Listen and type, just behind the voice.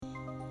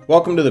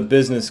Welcome to the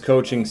business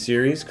coaching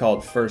series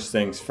called First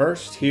Things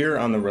First here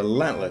on the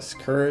Relentless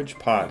Courage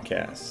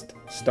podcast.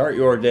 Start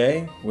your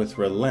day with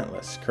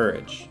relentless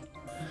courage.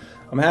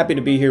 I'm happy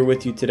to be here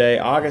with you today,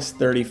 August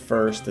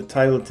 31st. The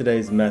title of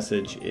today's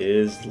message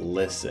is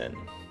Listen.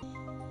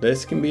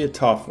 This can be a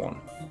tough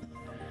one.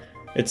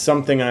 It's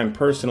something I'm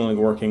personally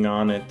working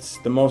on. It's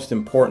the most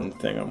important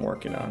thing I'm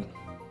working on.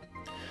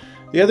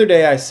 The other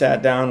day I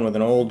sat down with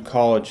an old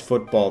college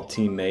football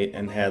teammate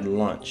and had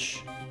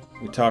lunch.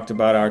 We talked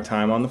about our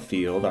time on the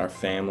field, our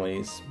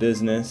families,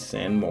 business,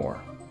 and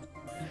more.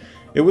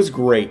 It was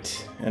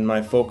great, and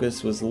my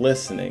focus was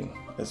listening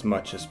as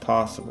much as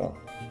possible.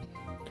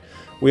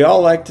 We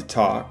all like to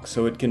talk,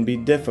 so it can be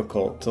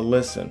difficult to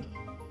listen.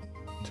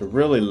 To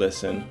really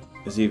listen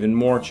is even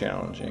more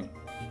challenging.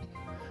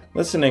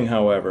 Listening,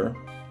 however,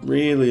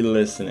 really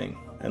listening,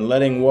 and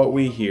letting what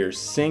we hear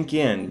sink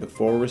in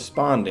before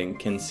responding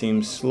can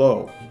seem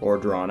slow or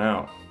drawn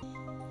out,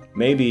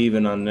 maybe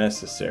even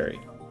unnecessary.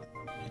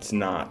 It's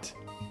not.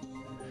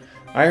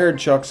 I heard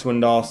Chuck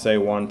Swindoll say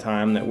one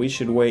time that we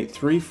should wait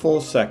 3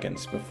 full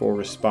seconds before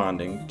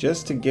responding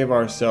just to give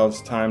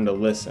ourselves time to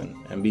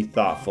listen and be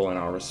thoughtful in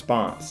our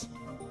response.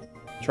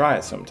 Try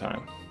it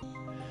sometime.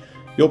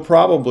 You'll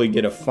probably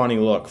get a funny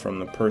look from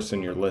the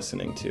person you're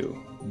listening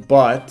to,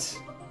 but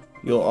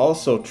you'll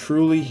also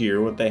truly hear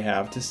what they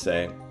have to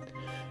say,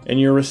 and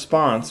your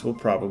response will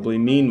probably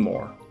mean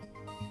more.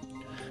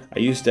 I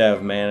used to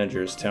have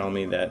managers tell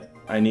me that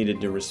I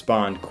needed to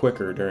respond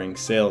quicker during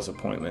sales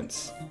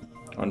appointments.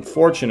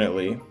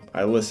 Unfortunately,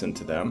 I listened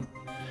to them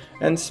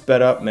and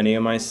sped up many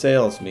of my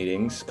sales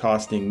meetings,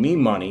 costing me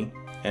money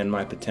and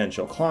my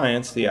potential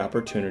clients the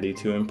opportunity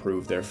to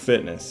improve their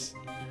fitness.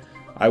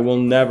 I will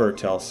never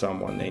tell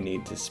someone they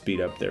need to speed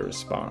up their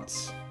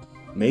response.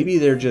 Maybe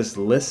they're just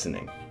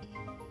listening.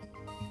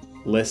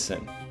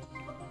 Listen.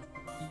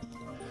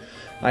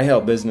 I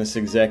help business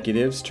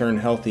executives turn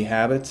healthy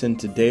habits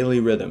into daily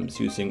rhythms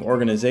using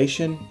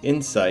organization,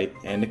 insight,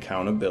 and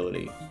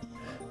accountability.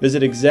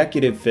 Visit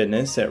Executive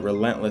Fitness at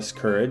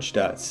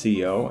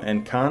relentlesscourage.co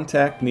and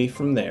contact me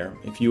from there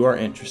if you are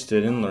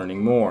interested in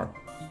learning more.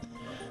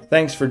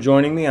 Thanks for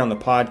joining me on the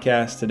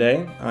podcast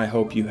today. I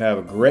hope you have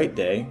a great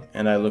day,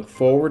 and I look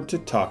forward to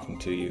talking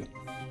to you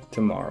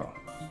tomorrow.